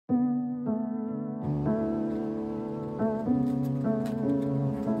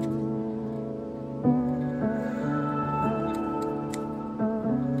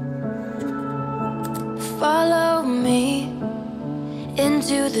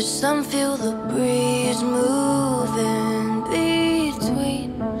into the sun, feel the breeze moving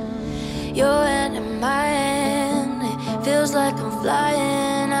between your hand and my hand. It feels like I'm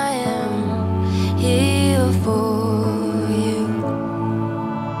flying. I am here for you.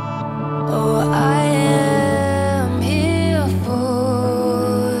 Oh, I am here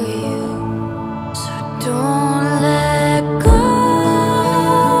for you. So don't let go.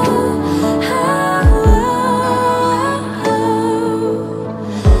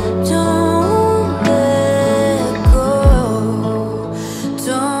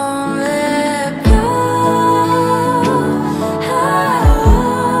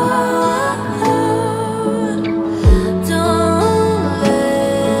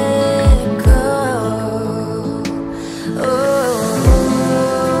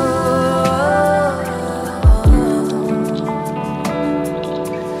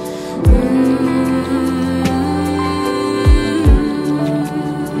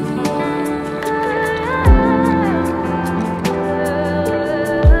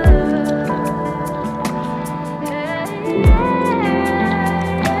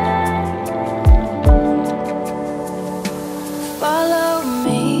 Follow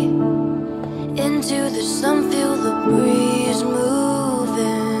me into the sun, feel the breeze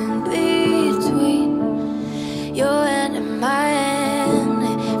moving between your hand and my hand.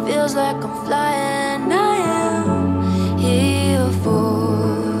 It feels like I'm flying. I am here for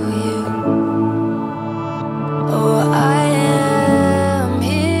you. Oh, I am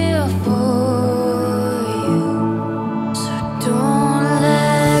here for you. So don't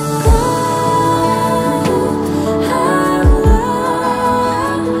let go.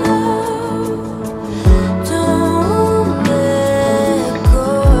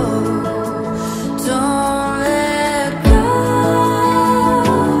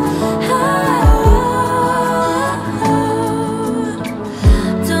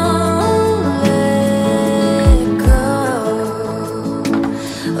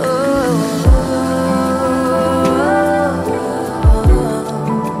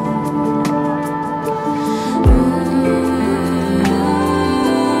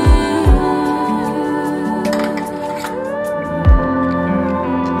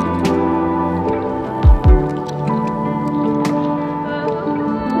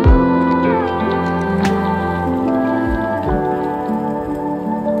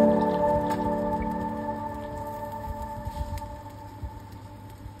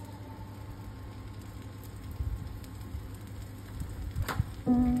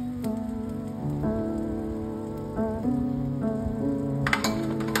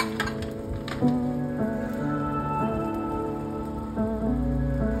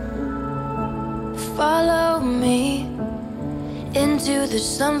 Follow me into the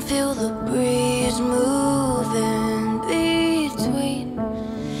sun, feel the breeze moving between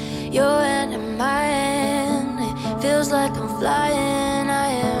your hand and my hand. It feels like I'm flying.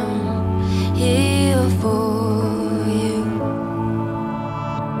 I am here for you.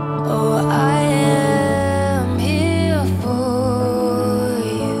 Oh, I am here for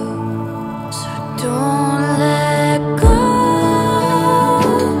you. So don't let go.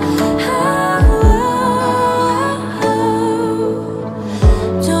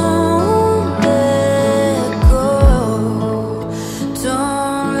 Don't let go.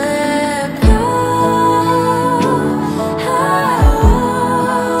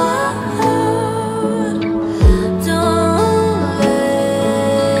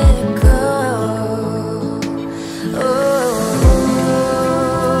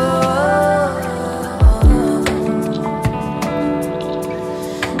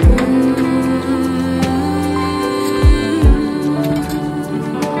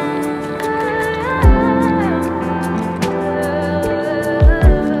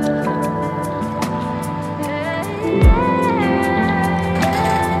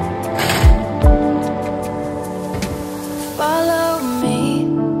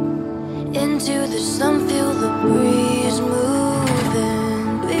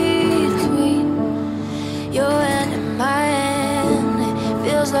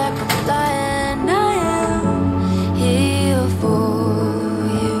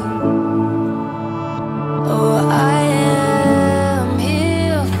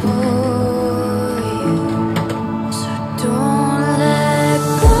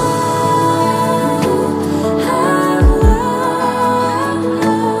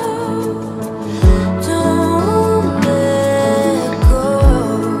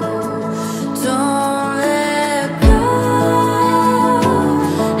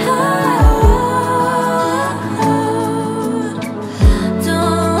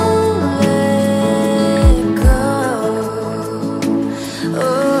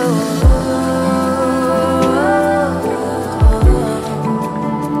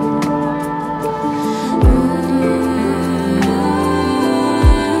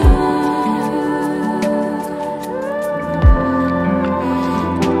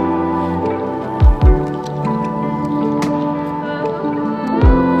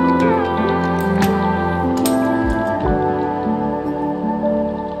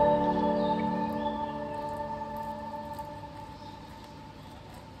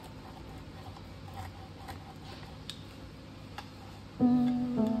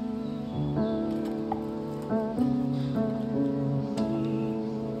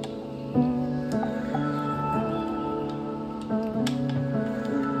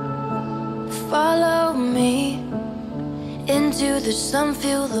 follow me into the sun,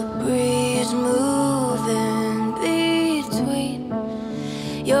 feel the breeze move.